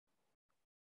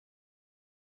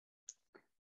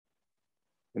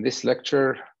And this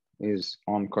lecture is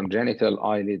on congenital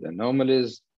eyelid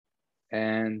anomalies,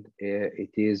 and it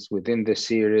is within the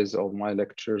series of my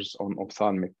lectures on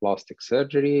ophthalmic plastic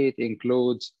surgery. It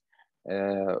includes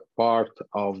part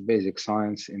of basic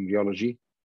science, embryology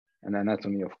and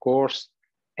anatomy, of course,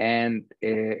 and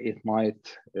it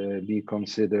might be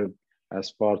considered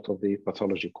as part of the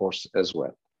pathology course as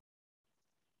well.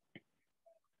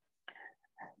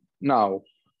 Now,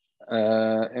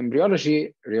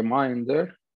 embryology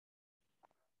reminder: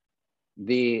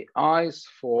 the eyes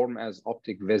form as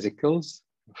optic vesicles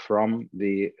from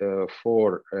the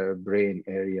forebrain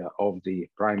area of the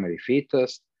primary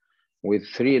fetus, with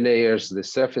three layers: the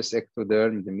surface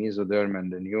ectoderm, the mesoderm,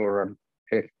 and the neural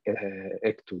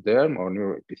ectoderm or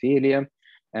neuroepithelium.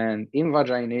 And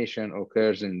invagination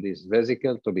occurs in this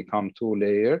vesicle to become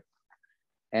two-layered.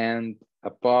 And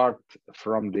apart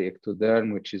from the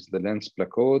ectoderm, which is the lens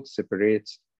placode,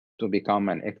 separates to become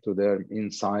an ectoderm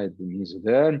inside the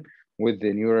mesoderm, with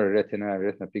the neural retina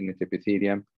pigment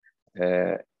epithelium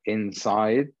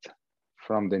inside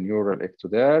from the neural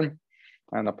ectoderm,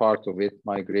 and a part of it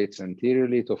migrates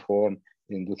anteriorly to form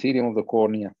the endothelium of the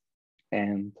cornea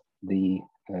and the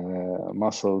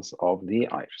muscles of the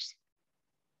iris.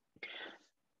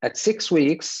 At 6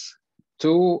 weeks,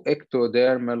 two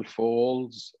ectodermal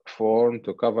folds form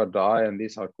to cover the eye, and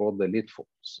these are called the lid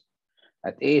folds.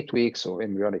 At 8 weeks of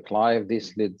embryonic life,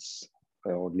 these lids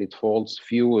or lid folds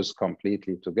fuse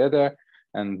completely together,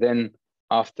 and then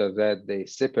after that they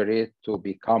separate to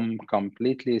become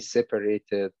completely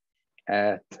separated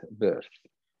at birth.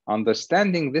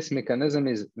 Understanding this mechanism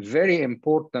is very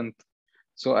important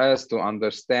so as to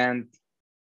understand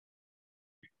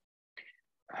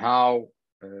how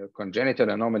congenital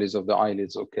anomalies of the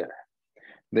eyelids occur.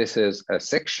 This is a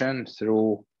section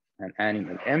through an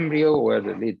animal embryo where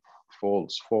the lid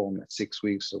folds form at 6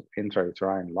 weeks of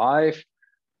intrauterine life.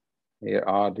 Here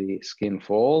are the skin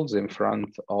folds in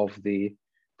front of the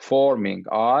forming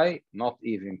eye, not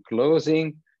even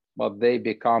closing, but they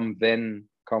become then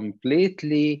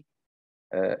completely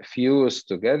fused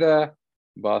together,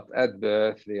 but at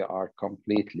birth they are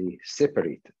completely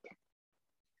separated.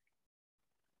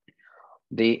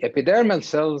 The epidermal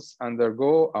cells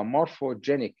undergo a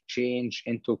morphogenic change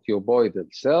into cuboidal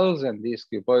cells, and these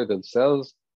cuboidal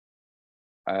cells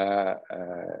have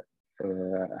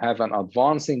an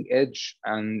advancing edge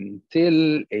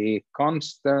until a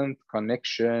constant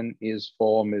connection is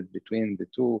formed between the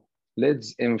two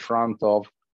lids in front of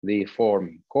the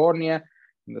forming cornea.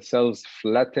 And the cells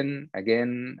flatten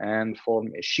again and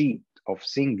form a sheet of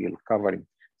single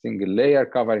layer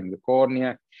covering the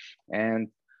cornea, and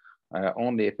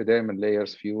only epidermal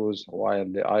layers fuse while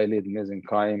the eyelid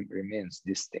mesenchyme remains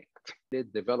distinct.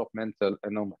 Developmental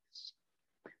anomalies.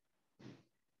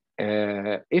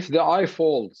 If the eye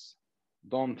folds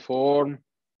don't form,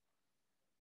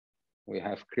 we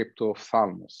have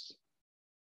cryptophthalmos.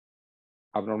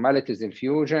 Abnormalities in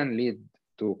fusion lead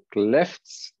to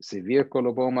clefts, severe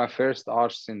coloboma, first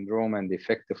arch syndrome, and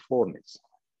defective fornix.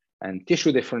 And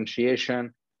tissue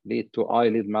differentiation lead to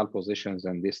eyelid malpositions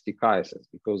and distichiasis,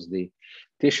 because the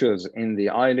tissues in the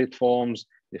eyelid forms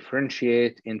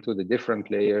differentiate into the different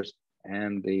layers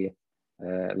and the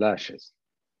lashes.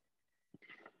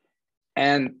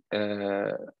 And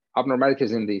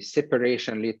abnormalities in the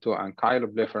separation lead to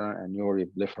ankyloblepharon and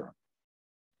neuroblepharon.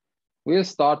 We'll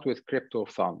start with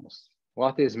cryptophthalmos.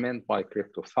 What is meant by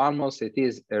cryptophthalmos? It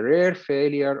is a rare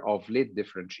failure of lid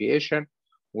differentiation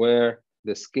where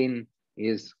the skin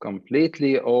is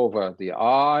completely over the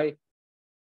eye,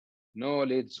 no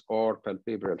lids or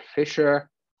palpebral fissure.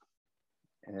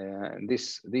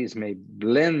 These may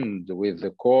blend with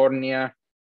the cornea,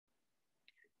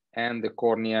 and the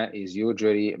cornea is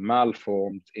usually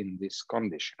malformed in this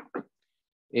condition.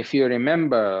 If you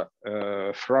remember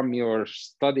from your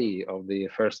study of the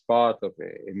first part of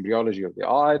the embryology of the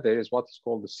eye, there is what is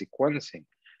called the sequencing.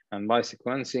 And by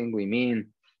sequencing, we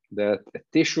mean that a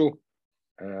tissue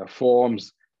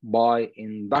forms by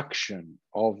induction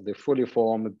of the fully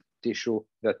formed tissue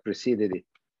that preceded it.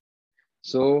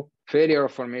 So failure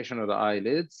of formation of the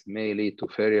eyelids may lead to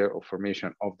failure of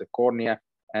formation of the cornea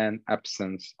and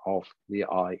absence of the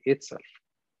eye itself.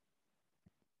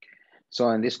 So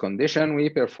in this condition, we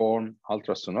perform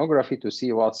ultrasonography to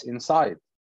see what's inside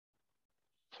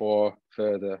for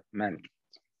further management.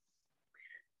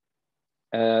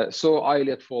 So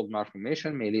eyelid fold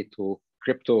malformation may lead to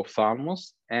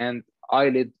cryptophthalmos, and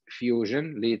eyelid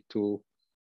fusion lead to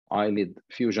eyelid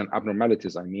fusion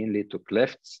abnormalities, lead to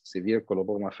clefts, severe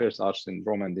coloboma, first arch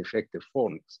syndrome, and defective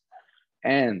fornix.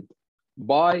 And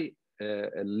by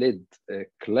a lid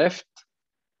cleft,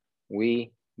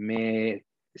 we may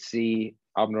see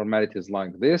abnormalities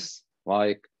like this,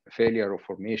 like failure of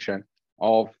formation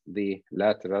of the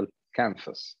lateral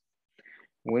canthus.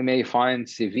 We may find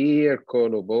severe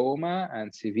coloboma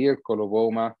and severe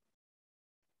coloboma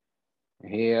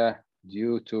here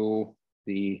due to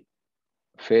the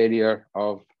failure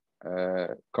of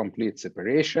complete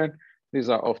separation. These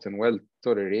are often well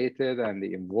tolerated and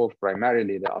they involve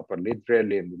primarily the upper lid,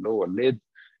 rarely in the lower lid.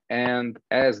 And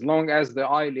as long as the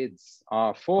eyelids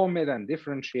are formed and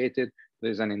differentiated,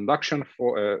 there's an induction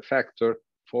factor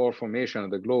for formation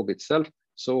of the globe itself,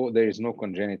 so there is no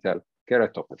congenital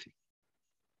keratopathy.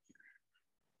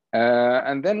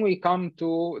 And then we come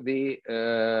to the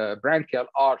branchial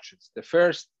arches. The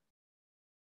first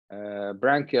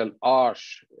branchial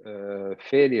arch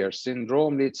failure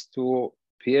syndrome leads to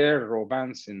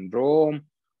Pierre-Robin syndrome,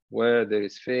 where there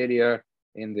is failure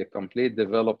in the complete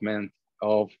development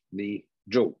of the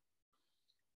jaw.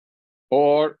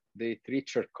 Or the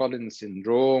Treacher-Collins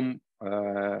syndrome,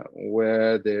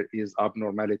 where there is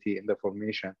abnormality in the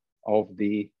formation of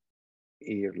the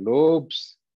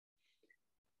earlobes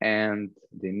and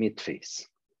the midface.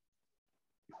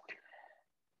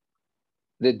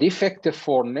 The defective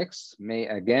fornix may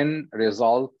again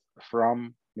result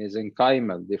from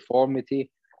mesenchymal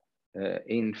deformity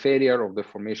in failure of the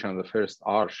formation of the first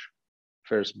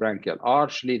branchial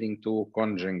arch, leading to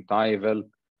conjunctival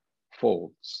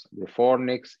folds. The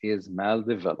fornix is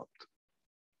maldeveloped.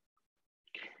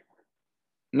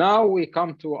 Now we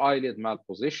come to eyelid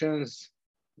malpositions,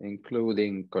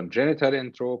 including congenital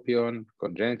entropion,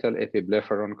 congenital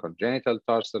epiblepharon, congenital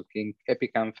tarsal kink,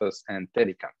 epicanthus, and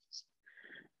telecanthus.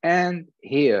 And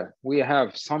here we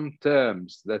have some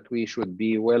terms that we should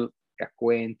be well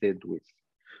acquainted with.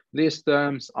 These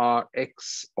terms are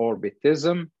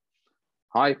exorbitism,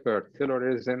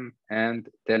 hypertelorism, and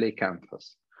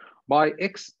telecanthus. By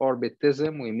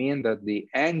exorbitism, we mean that the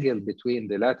angle between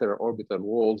the lateral orbital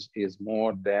walls is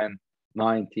more than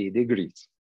 90 degrees.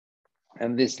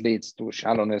 And this leads to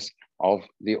shallowness of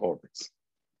the orbits.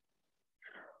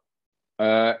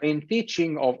 In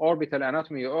teaching of orbital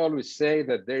anatomy, you always say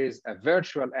that there is a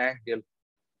virtual angle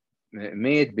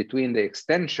made between the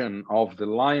extension of the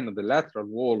line of the lateral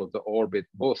wall of the orbit,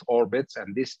 both orbits,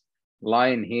 and this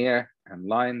line here and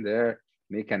line there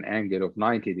make an angle of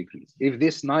 90 degrees. If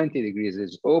this 90 degrees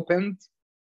is opened,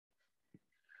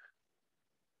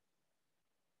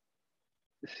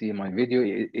 see my video,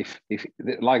 if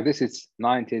like this, it's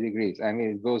 90 degrees. I mean,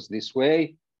 it goes this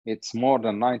way, it's more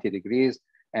than 90 degrees,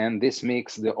 and this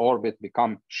makes the orbit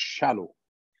become shallow.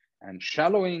 And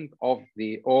shallowing of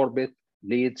the orbit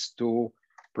leads to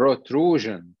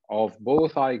protrusion of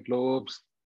both eye globes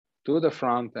to the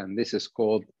front, and this is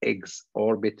called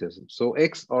exorbitism. So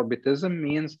exorbitism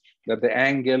means that the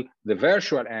angle, the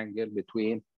virtual angle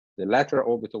between the lateral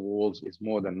orbital walls is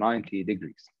more than 90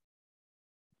 degrees.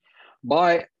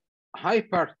 By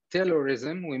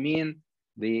hypertelorism, we mean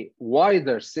the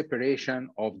wider separation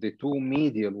of the two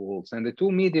medial walls, and the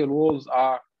two medial walls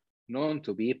are known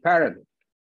to be parallel.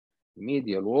 The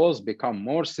medial walls become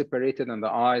more separated and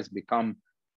the eyes become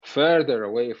further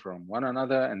away from one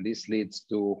another, and this leads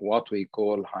to what we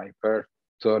call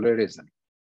hypertelorism.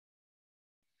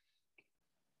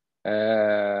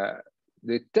 The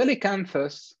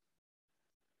telecanthus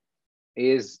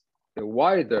is a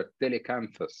wider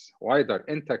telecanthus, wider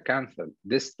intercanthal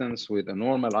distance with a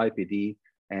normal IPD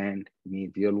and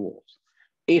medial walls.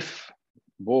 If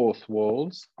both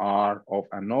walls are of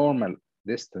a normal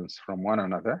distance from one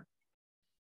another,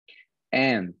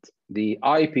 and the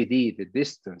IPD, the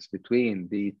distance between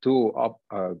the two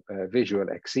visual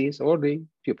axes or the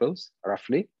pupils,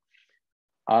 roughly,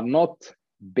 are not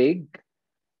big,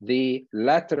 the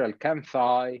lateral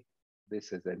canthi,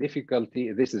 this is a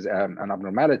difficulty, this is an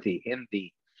abnormality in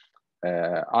the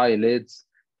eyelids,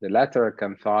 the lateral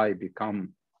canthi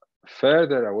become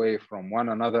further away from one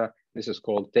another. This is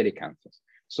called telecanthus.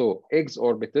 So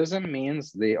exorbitism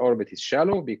means the orbit is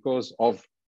shallow because of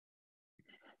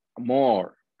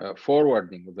more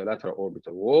forwarding of the lateral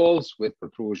orbital walls with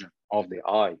protrusion of the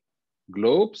eye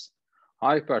globes.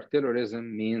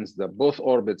 Hypertelorism means that both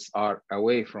orbits are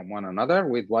away from one another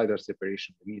with wider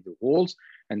separation of the medial walls,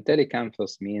 and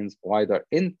telecanthus means wider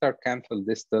intercanthal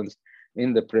distance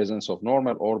in the presence of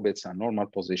normal orbits and normal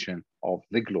position of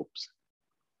the globes.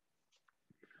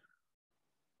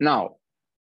 Now,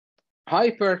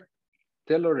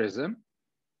 hypertelorism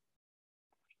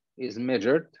is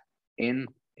measured in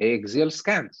axial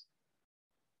scans,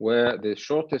 where the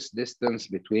shortest distance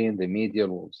between the medial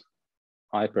walls.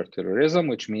 Hypertelorism,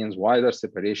 which means wider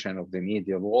separation of the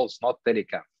medial walls, not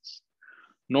telecanthus.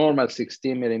 Normal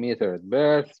 16 millimeter at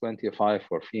birth, 25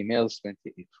 for females,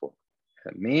 28 for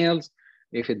males,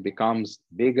 If it becomes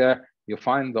bigger, you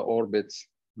find the orbits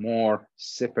more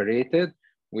separated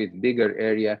with bigger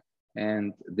area,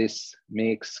 and this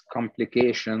makes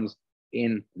complications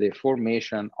in the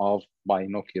formation of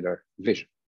binocular vision.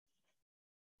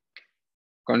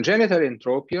 Congenital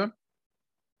entropion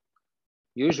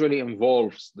usually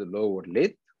involves the lower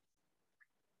lid,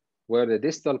 where the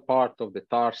distal part of the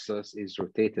tarsus is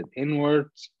rotated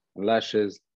inwards.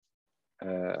 Lashes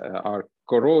are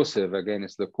corrosive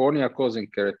against the cornea, causing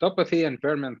keratopathy, and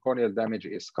permanent corneal damage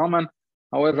is common.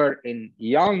 However, in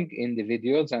young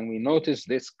individuals, and we notice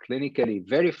this clinically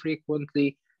very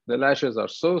frequently, the lashes are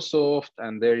so soft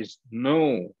and there is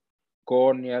no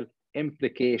corneal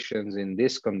implications in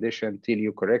this condition till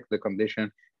you correct the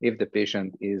condition if the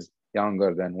patient is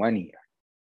younger than 1 year.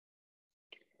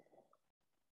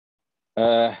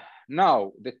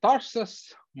 Now, the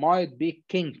tarsus might be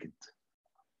kinked,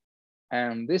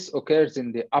 and this occurs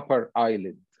in the upper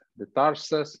eyelid. The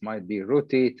tarsus might be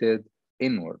rotated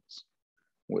inwards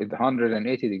with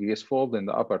 180 degrees fold in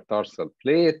the upper tarsal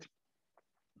plate,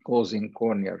 causing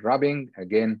corneal rubbing,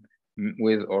 again,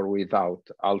 with or without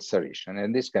ulceration,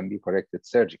 and this can be corrected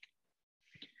surgically.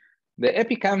 The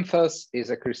epicanthus is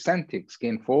a crescentic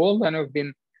skin fold, and we've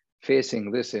been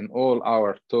facing this in all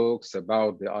our talks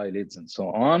about the eyelids and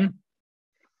so on.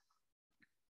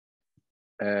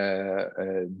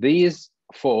 These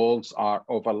folds are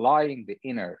overlying the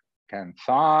inner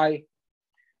canthi,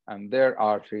 and there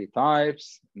are 3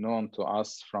 types known to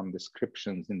us from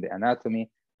descriptions in the anatomy: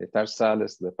 the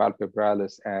tarsalis, the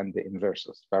palpebralis, and the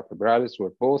inversus. Palpebralis,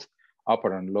 where both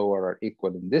upper and lower are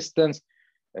equal in distance.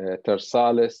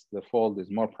 Tarsalis, the fold is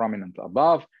more prominent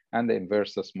above, and the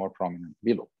inversus more prominent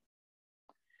below.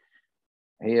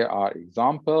 Here are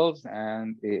examples,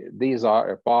 and these are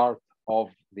a part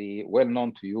of the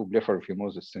well-known to you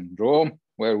blepharophimosis syndrome,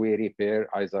 where we repair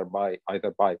either by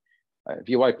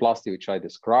VY-plasty, which I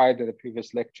described in the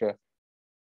previous lecture,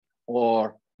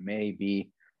 or maybe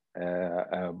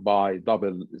by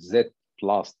double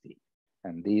Z-plasty.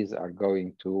 And these are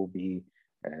going to be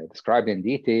described in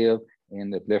detail in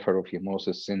the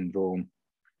blepharophimosis syndrome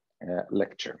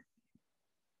lecture.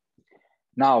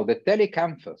 Now, the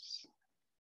telecanthus.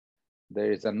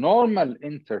 There is a normal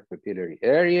interpupillary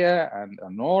area and a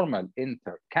normal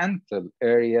intercanthal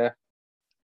area,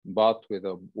 but with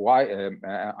a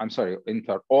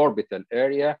interorbital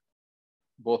area.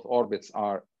 Both orbits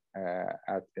are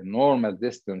at a normal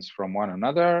distance from one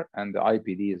another, and the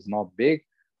IPD is not big,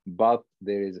 but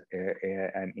there is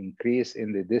an increase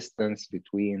in the distance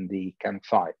between the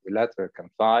canthi, the lateral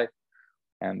canthi,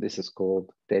 and this is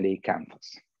called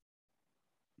telecanthus.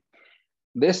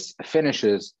 This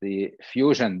finishes the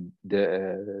fusion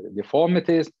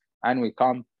deformities, and we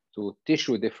come to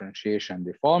tissue differentiation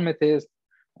deformities,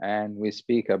 and we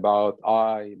speak about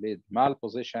eyelid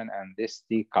malposition and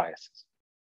dystichiasis.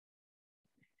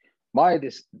 By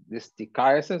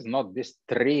dystichiasis, not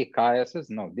dystrichiasis,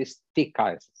 no,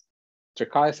 dystichiasis.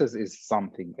 Trichiasis is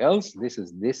something else. This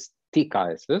is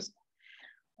dystichiasis,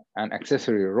 an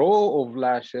accessory row of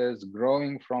lashes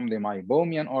growing from the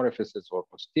meibomian orifices or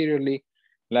posteriorly.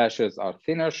 Lashes are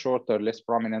thinner, shorter, less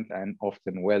prominent, and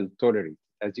often well tolerated,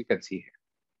 as you can see here.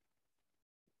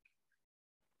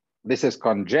 This is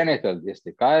congenital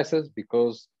dystichiasis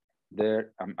because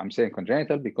I'm saying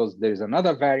congenital because there is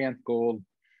another variant called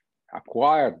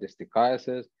acquired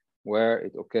dystichiasis, where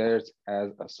it occurs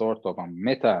as a sort of a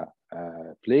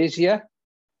metaplasia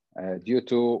due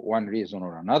to one reason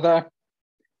or another.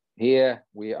 Here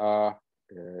we are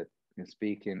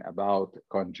speaking about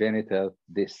congenital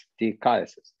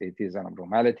dystichiasis. It is an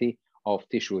abnormality of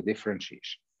tissue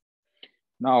differentiation.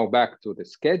 Now back to the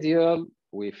schedule.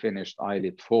 We finished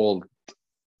eyelid fold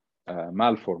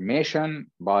malformation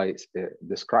by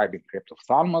describing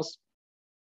cryptophthalmos.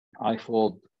 Eye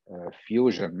fold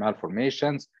fusion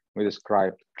malformations. We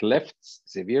described clefts,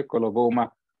 severe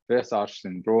coloboma, first arch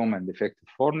syndrome, and defective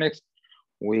fornix.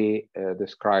 We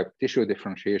described tissue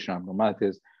differentiation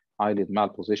abnormalities, eyelid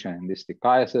malposition, and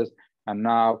dystichiasis. And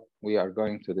now we are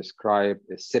going to describe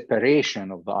the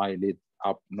separation of the eyelid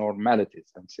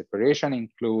abnormalities. And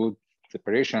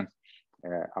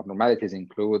abnormalities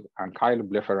include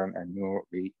ankyloblepharon and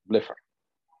neuroblepharon.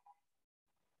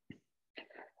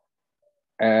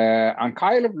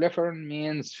 Ankyloblepharon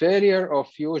means failure of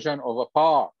fusion of a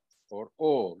part or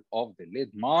all of the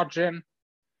lid margin,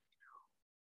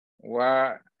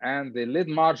 and the lid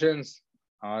margins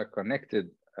are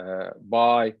connected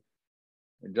by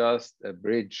just a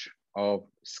bridge of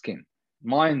skin.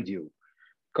 Mind you,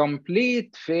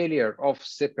 complete failure of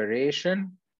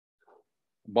separation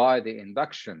by the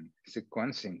induction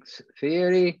sequencing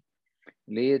theory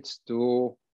leads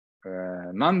to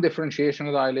non-differentiation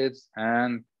of the eyelids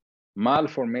and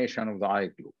malformation of the eye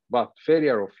glue. But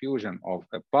failure of fusion of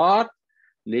a part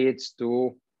leads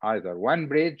to either one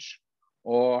bridge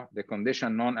or the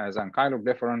condition known as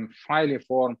ankyloblepharon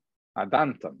filiform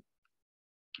adentum,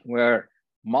 where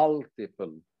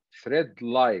multiple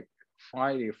thread-like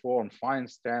filiform fine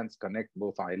strands connect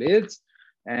both eyelids.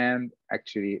 And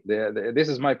actually, this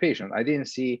is my patient. I didn't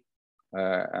see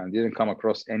and didn't come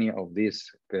across any of these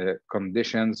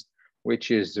conditions, which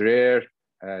is rare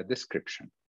description.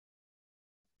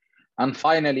 And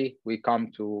finally, we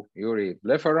come to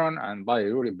uriblepharon, and by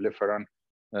uriblepharon,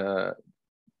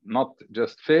 not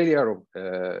just failure of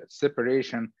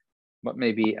separation, but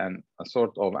maybe a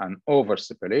sort of an over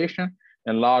separation,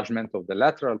 enlargement of the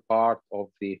lateral part of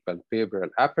the palpebral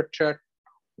aperture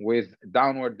with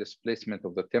downward displacement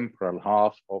of the temporal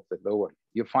half of the lower.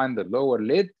 You find the lower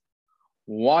lid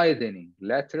widening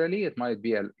laterally. It might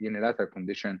be a unilateral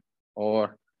condition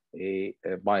or a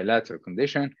bilateral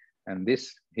condition. And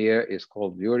this here is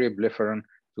called uriblepharon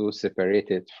to separate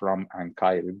it from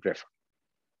ankyloblepharon.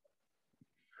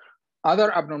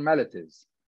 Other abnormalities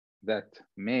that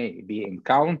may be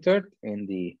encountered in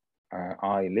the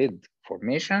eyelid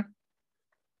formation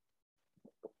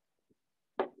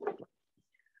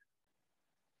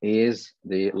is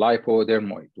the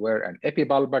lipodermoid, where an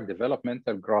epibulbar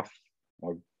developmental growth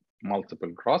or multiple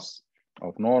growths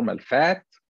of normal fat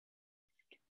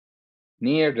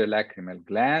near the lacrimal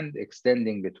gland,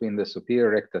 extending between the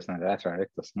superior rectus and lateral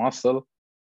rectus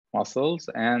muscles,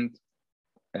 and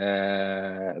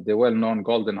the well-known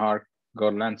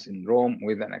Goldenhar-Gorlin syndrome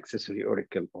with an accessory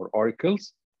auricle or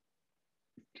auricles,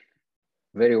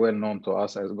 very well known to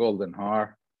us as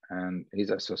Goldenhar, and his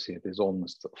associate is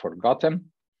almost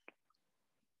forgotten.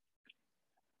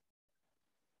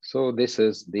 So this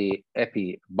is the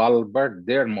epibulbar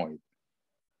dermoid.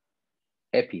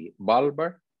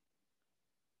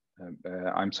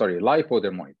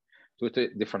 Lipodermoid, to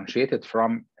differentiate it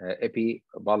from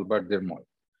epibulbar dermoid,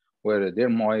 where the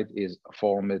dermoid is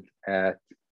formed at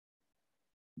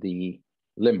the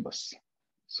limbus.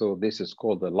 So this is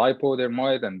called the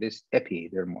lipodermoid and this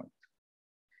epidermoid.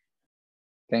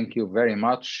 Thank you very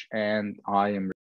much, and I am